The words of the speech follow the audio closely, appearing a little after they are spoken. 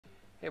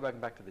Hey,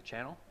 welcome back to the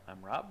channel.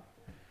 I'm Rob.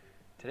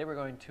 Today we're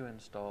going to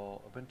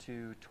install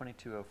Ubuntu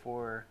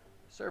 22.04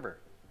 Server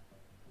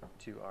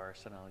to our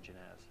Synology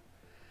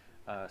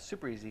NAS.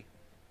 Super easy.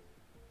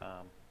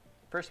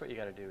 First, what you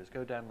got to do is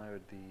go download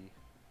the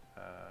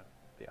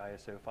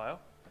ISO file.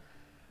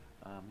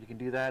 You can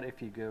do that if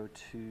you go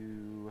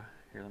to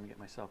here. Let me get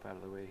myself out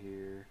of the way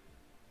here.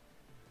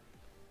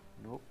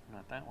 Nope,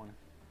 not that one.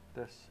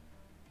 This.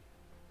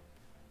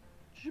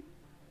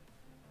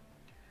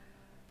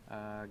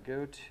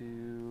 Go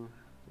to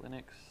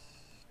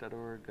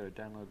linux.org, go to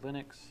download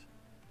Linux,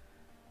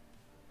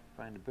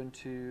 find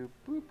Ubuntu,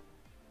 boop.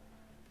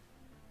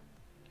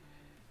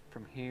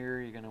 From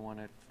here you're going to want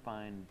to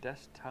find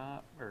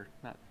desktop, or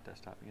not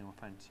desktop, you're going to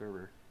find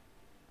server.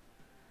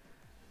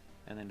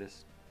 And then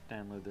just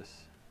download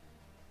this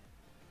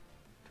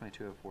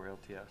 22.04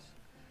 LTS.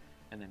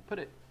 And then put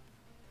it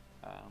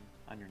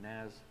on your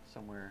NAS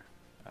somewhere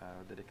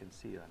that it can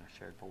see on a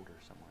shared folder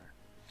somewhere.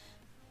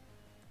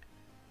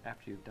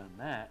 After you've done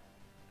that,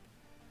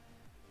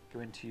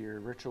 go into your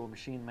virtual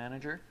machine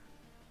manager.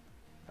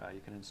 You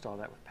can install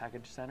that with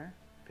Package Center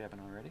if you haven't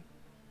already.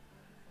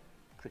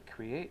 Click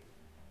Create,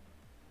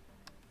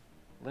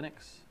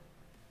 Linux,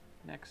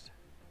 Next.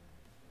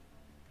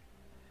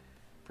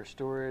 For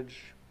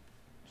storage,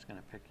 I'm just going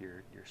to pick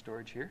your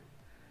storage here.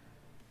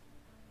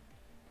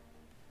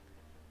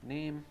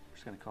 Name, I'm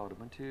just going to call it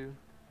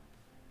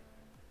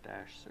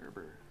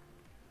Ubuntu-Server.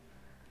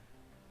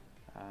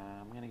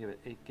 I'm going to give it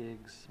 8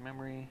 gigs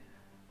memory.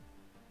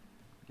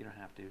 You don't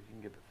have to. You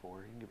can give it 4.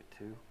 You can give it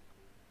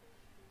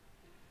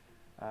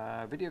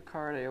 2. Video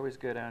card, I always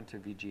go down to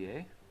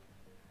VGA.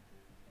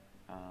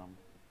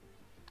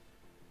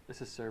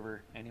 This is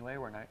server anyway.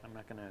 I'm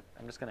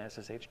just going to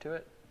SSH to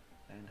it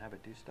and have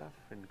it do stuff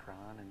in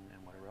cron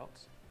and whatever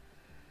else.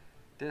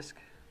 Disk,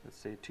 let's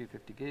say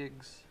 250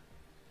 gigs.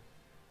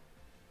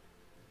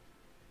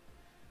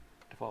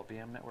 Default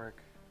VM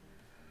network.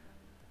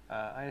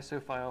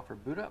 ISO file for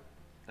boot up.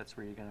 That's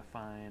where you're going to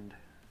find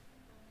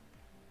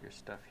your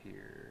stuff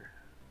here.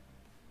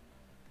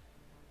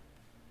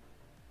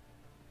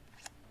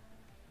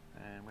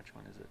 And which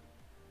one is it?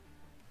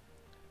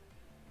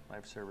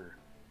 Live server,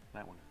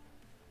 that one.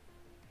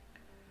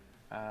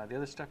 The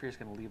other stuff you're just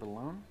going to leave it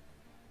alone.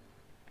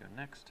 Go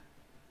next.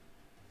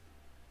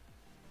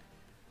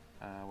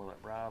 We'll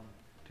let Rob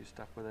do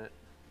stuff with it.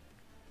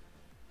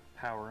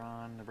 Power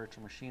on the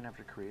virtual machine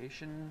after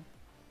creation.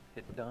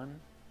 Hit done.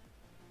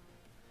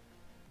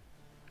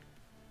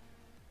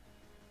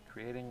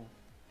 Creating,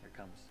 here it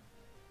comes.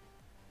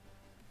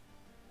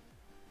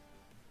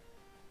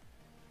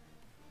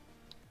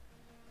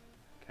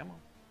 Come on.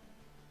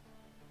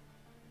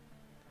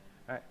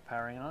 Alright,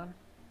 powering on.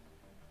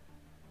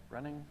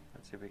 Running.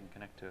 Let's see if we can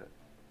connect to it.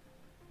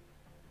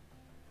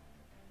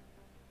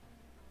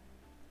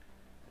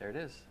 There it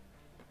is.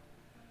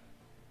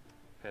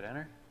 Hit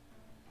enter.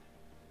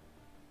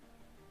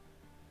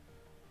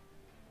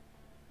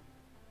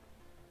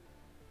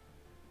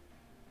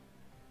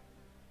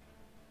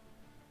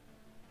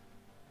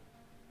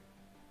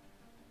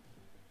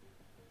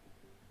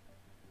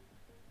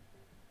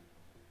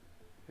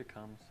 Here it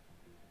comes.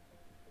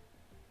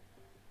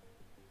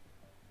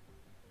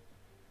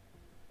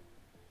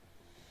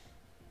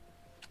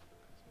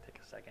 Take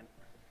a second.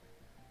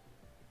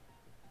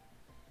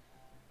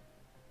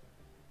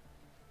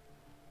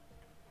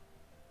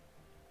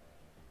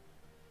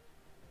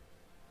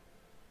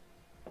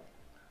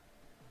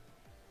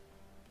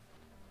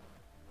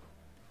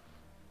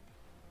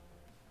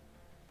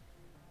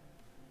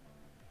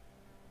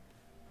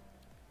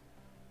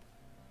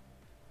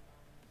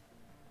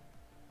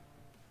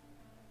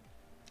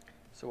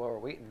 So while we're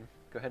waiting,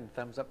 go ahead and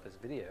thumbs up this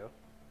video.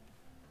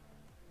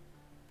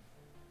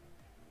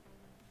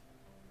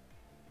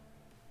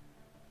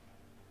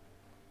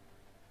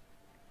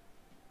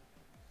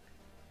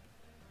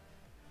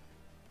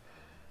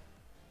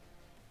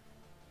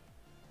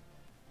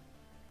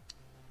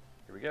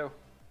 Here we go.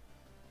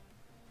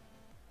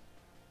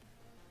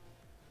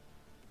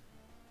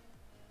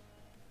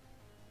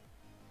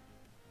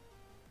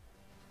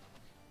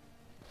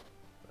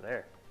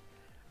 There.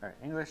 All right,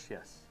 English,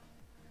 yes.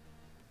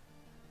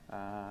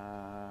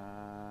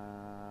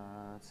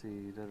 Let's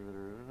see.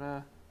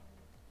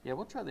 Yeah,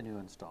 we'll try the new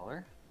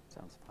installer.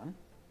 Sounds fun.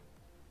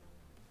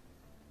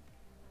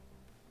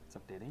 It's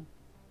updating.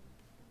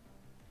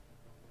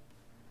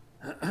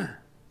 Here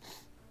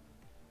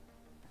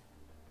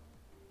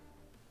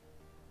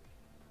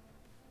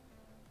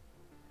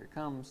it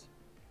comes.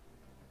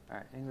 All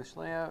right, English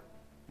layout,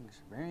 English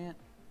variant,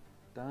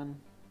 done.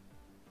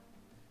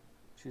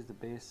 Choose the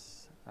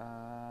base.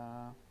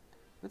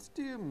 Let's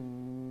do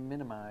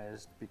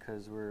minimized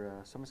because we're,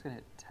 so I'm just gonna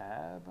hit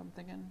tab, I'm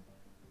thinking.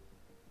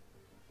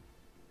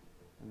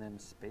 And then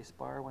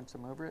spacebar once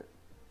I'm over it.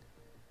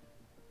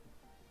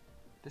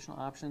 Additional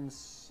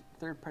options,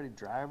 third-party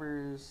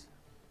drivers.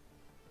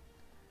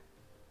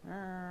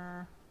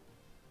 We're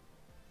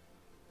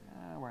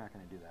not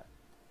gonna do that.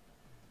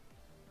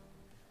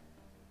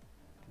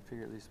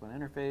 Configure at least one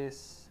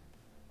interface.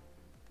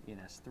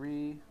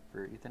 ENS3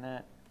 for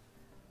Ethernet.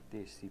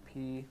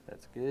 DHCP,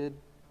 that's good.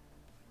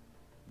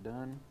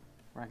 Done.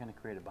 We're not going to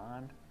create a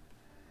bond.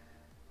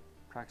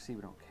 Proxy,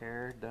 we don't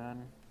care.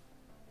 Done.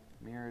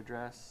 Mirror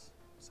address,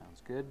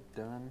 sounds good.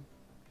 Done.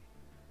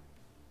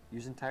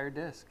 Use entire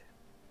disk.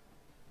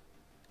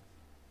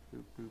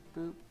 Boop, boop,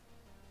 boop.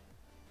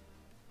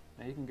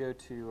 Now you can go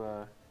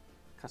to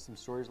custom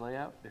storage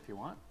layout if you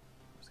want.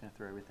 I'm just going to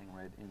throw everything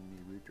right in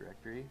the root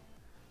directory.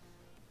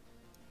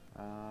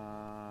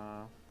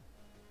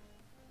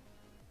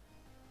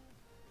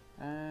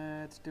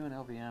 Let's do an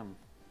LVM.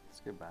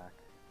 Let's go back.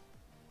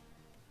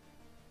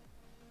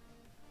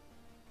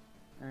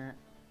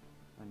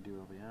 Undo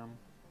LVM.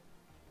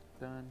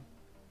 Done.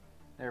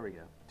 There we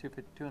go.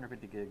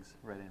 250 gigs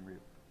right in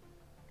root.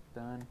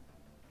 Done.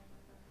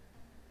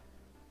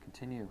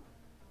 Continue.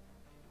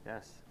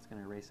 Yes, it's going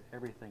to erase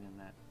everything in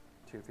that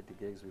 250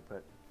 gigs we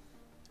put.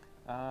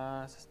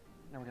 Now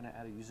we're going to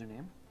add a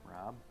username,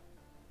 Rob.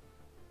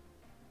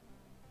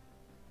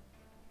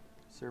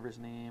 Server's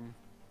name,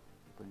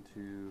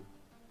 Ubuntu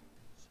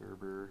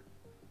Server.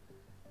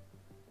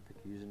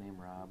 Pick username,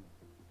 Rob.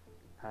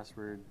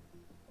 Password.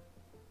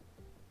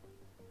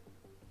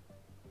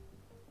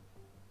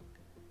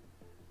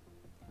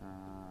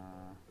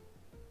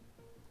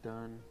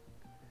 Done.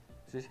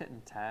 So just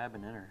hitting tab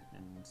and enter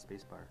and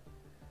spacebar.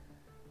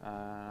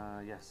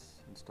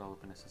 Yes, install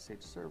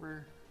OpenSSH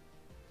server.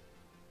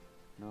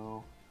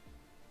 No.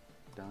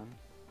 Done.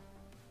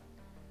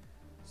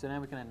 So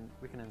now we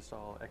can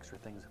install extra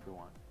things if we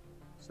want.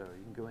 So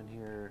you can go in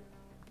here,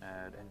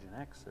 add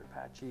Nginx or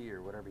Apache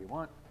or whatever you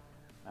want.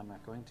 I'm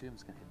not going to. I'm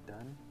just going to hit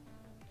done.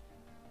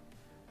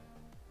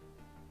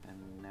 And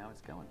now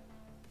it's going.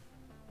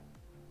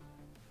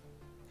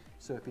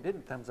 So if you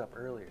didn't thumbs up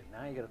earlier,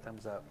 now you get a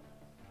thumbs up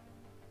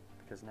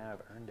because now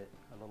I've earned it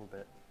a little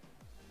bit.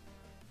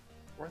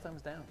 Or a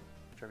thumbs down,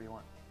 whichever you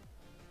want.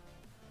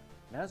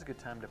 Now's a good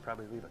time to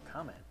probably leave a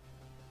comment.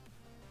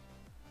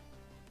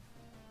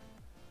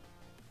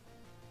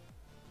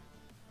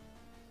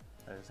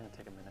 It's going to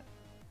take a minute,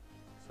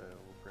 so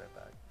we'll be right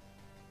back.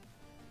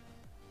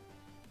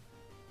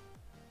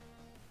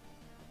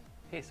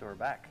 Hey, so we're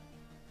back.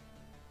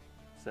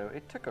 So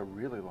it took a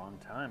really long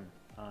time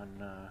on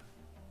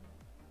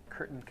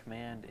curtain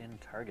command in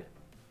target.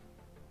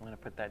 I'm going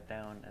to put that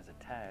down as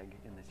a tag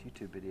in this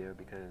YouTube video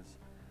because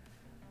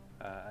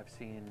I've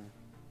seen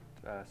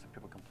some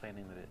people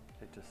complaining that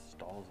it just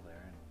stalls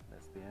there and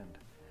that's the end.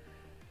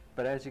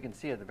 But as you can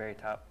see at the very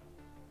top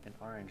in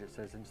orange, it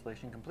says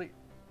installation complete.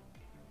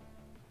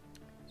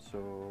 So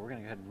we're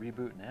going to go ahead and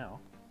reboot now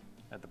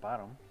at the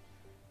bottom.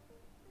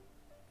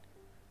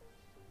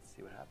 Let's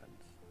see what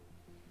happens.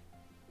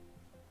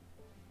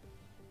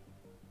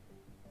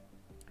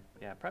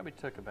 Yeah, it probably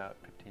took about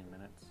 15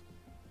 minutes.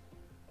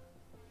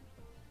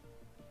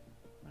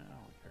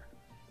 Here.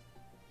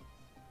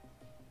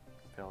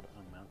 Failed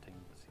unmounting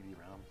the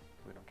CD-ROM.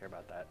 We don't care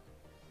about that.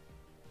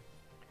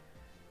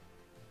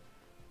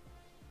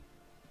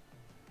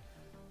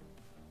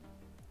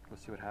 We'll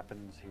see what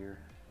happens here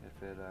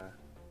if it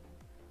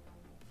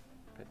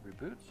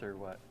reboots or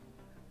what.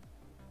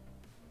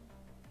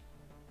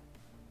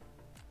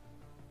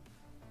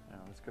 Now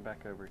let's go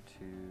back over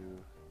to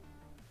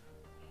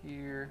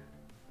here.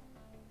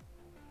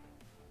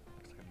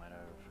 Looks like I might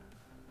have.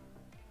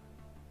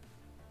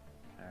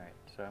 Alright,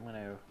 so I'm going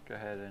to go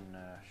ahead and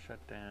shut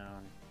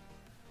down.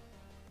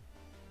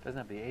 Doesn't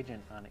have the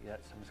agent on it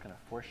yet, so I'm just going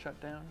to force shut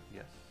down.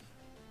 Yes.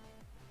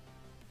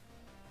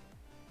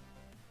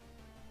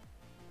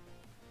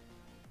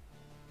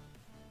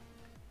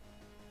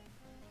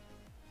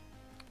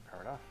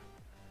 Power it off.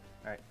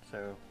 Alright,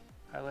 so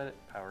highlight it,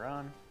 power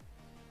on.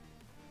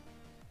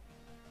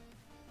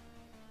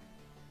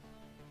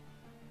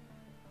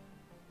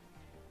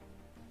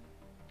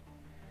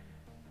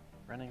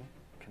 Running,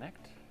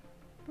 connect.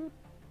 Boop.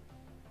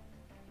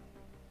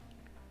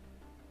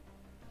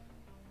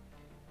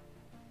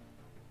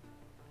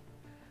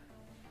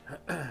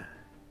 Here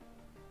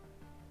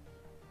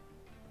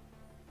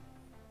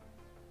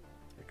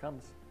it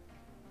comes.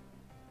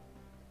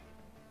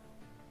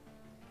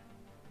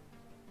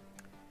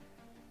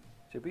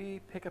 Should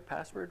we pick a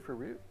password for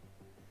root?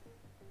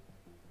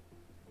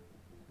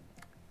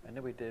 I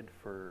know we did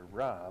for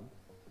Rob.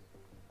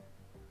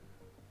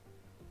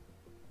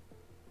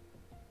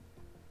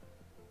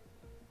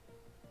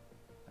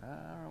 I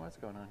don't know what's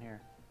going on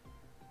here.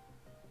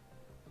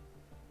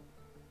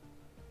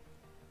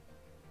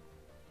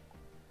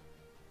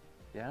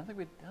 Yeah, I don't think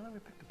we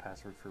picked a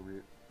password for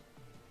root.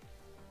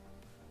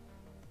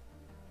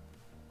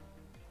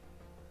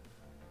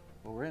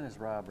 Well, we're in as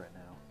Rob right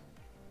now.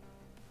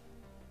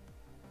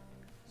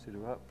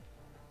 Sudo up.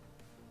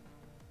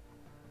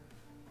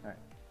 Alright,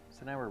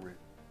 so now we're root,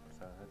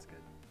 so that's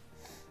good.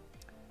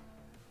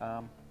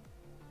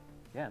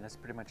 Yeah, and that's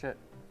pretty much it.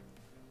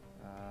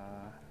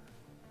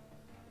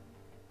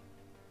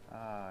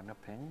 No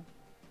ping?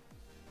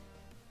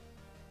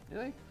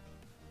 Really?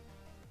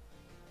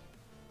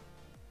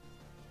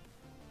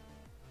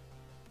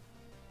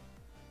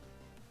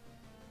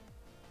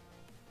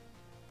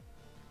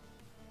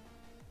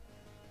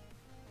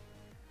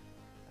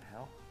 The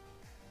hell?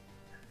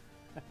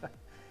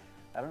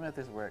 I don't know if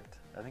this worked.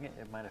 I think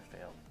it might have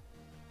failed.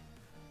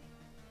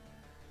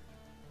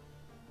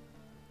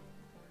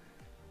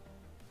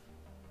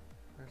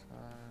 First one,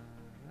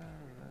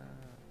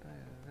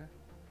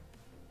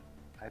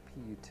 IP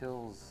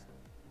utils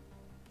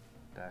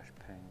dash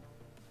ping.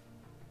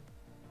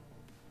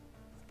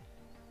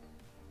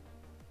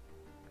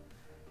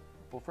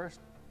 Well,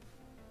 first,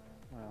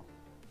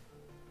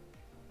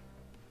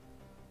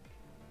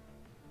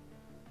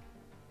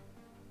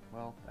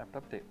 well, apt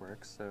update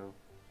works, so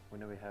we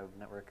know we have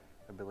network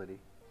ability.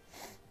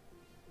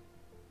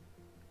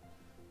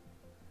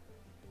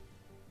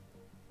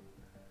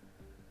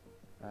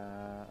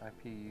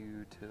 IP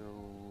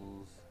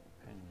utils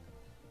ping.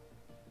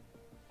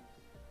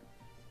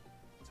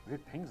 It's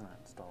weird, ping's not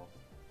installed.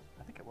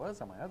 I think it was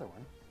on my other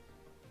one.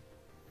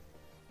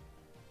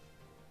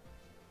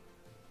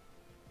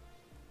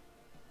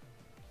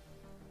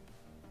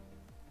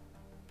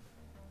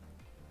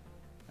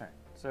 All right,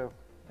 so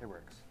it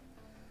works.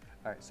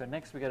 All right, so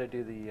next we got to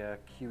do the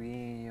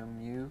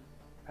QEMU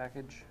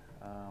package.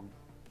 I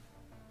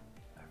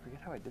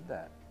forget how I did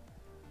that.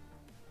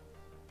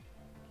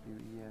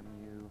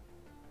 QEMU.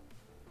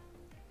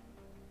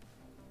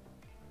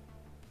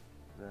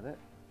 Is that it?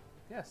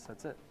 Yes,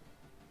 that's it.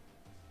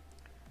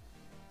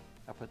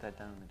 I'll put that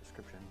down in the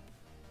description.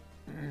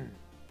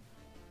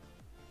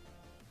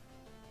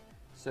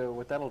 So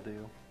what that'll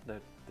do,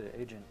 the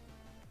agent,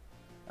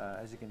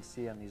 as you can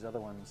see on these other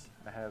ones,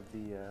 I have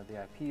the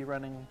IP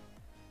running,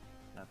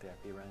 not the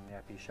IP running, the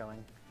IP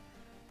showing.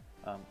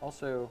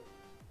 Also,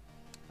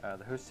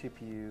 the host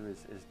CPU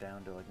is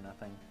down to like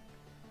nothing.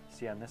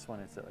 See on this one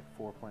it's at like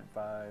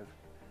 4.5.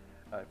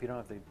 If you don't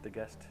have the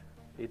guest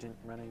agent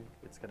running,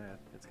 it's gonna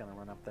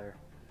run up there.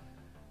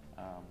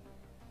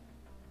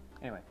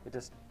 Anyway,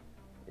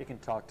 it can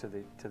talk to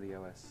the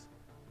OS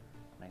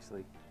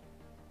nicely.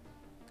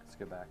 Let's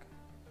go back,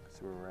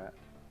 see where we're at.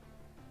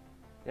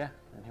 Yeah,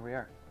 and here we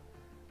are.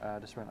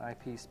 Just run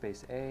IP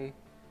space A. You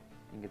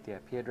can get the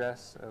IP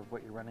address of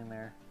what you're running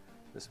there.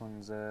 This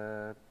one's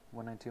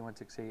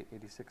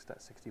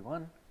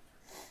 192.168.86.61.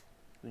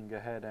 You can go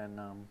ahead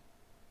and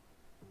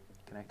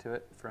connect to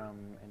it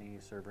from any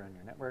server on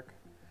your network.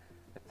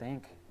 I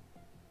think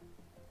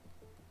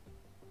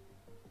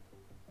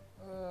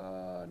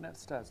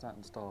netstat's not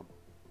installed.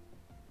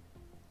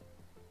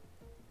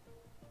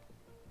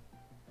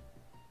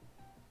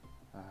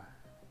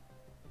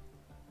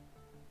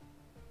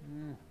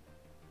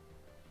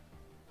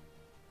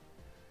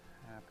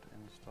 Apt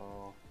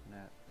install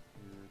net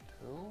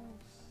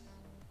utils.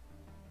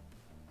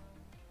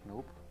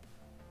 Nope.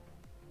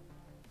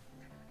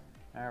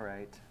 All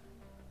right. I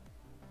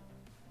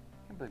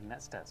can't believe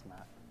netstat's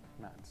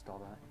not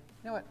installed on it.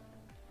 You know what?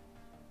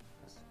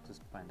 Let's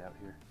just find out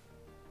here.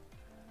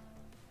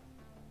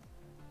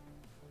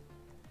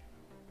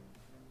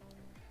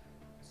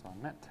 So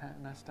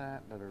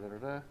netstat,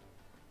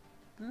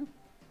 Boop.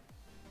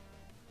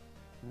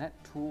 Net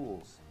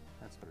tools.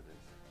 That's what it is.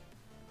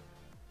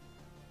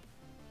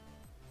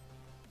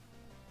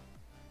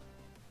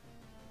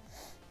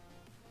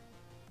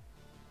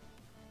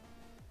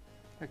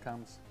 Here it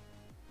comes.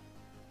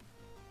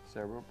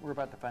 So we're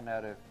about to find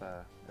out if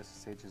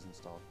SSH is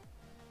installed.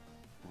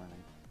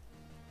 Running.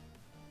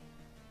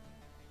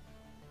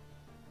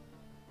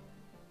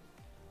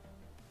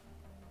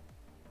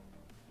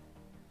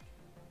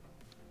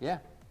 Yeah,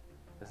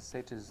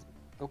 SSH is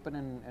open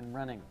and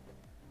running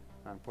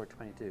on port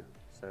 22,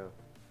 so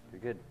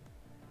you're good.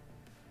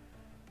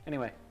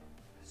 Anyway,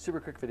 super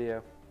quick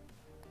video.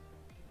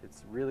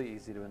 It's really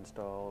easy to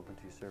install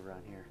Ubuntu Server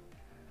on here.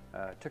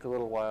 It took a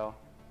little while,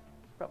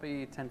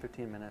 probably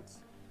 10-15 minutes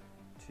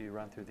to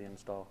run through the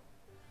install.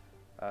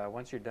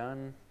 Once you're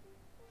done,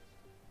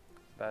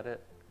 that's about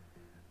it.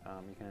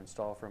 You can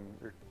install from,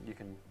 or you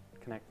can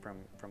connect from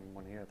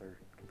one of the other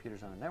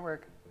computers on the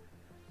network,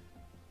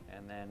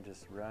 and then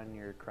just run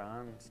your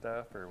cron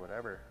stuff or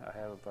whatever. I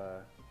have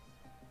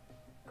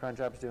cron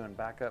jobs doing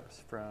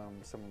backups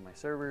from some of my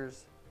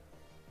servers.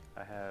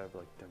 I have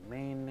like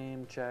domain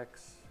name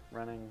checks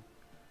running,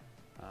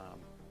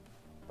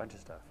 bunch of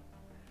stuff.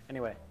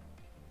 Anyway,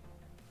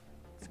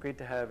 it's great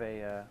to have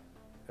a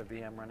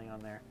VM running on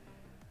there.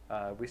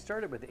 We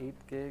started with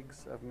 8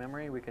 gigs of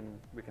memory. We can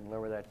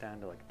lower that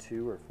down to like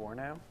 2 or 4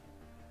 now.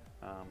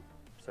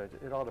 So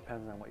it all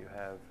depends on what you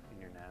have in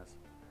your NAS.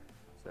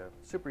 So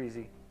super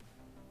easy.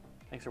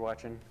 Thanks for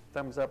watching.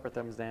 Thumbs up or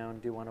thumbs down,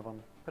 do one of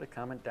them. Put a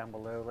comment down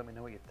below, let me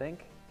know what you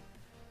think.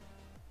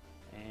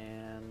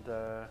 And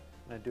I'm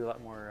gonna do a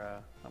lot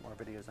more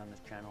videos on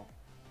this channel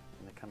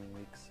in the coming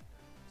weeks.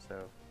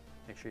 So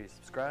make sure you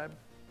subscribe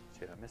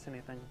so you don't miss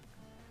anything.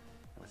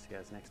 And we'll see you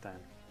guys next time.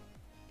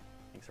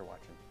 Thanks for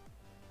watching.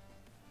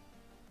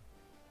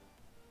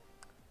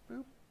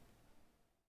 Boop.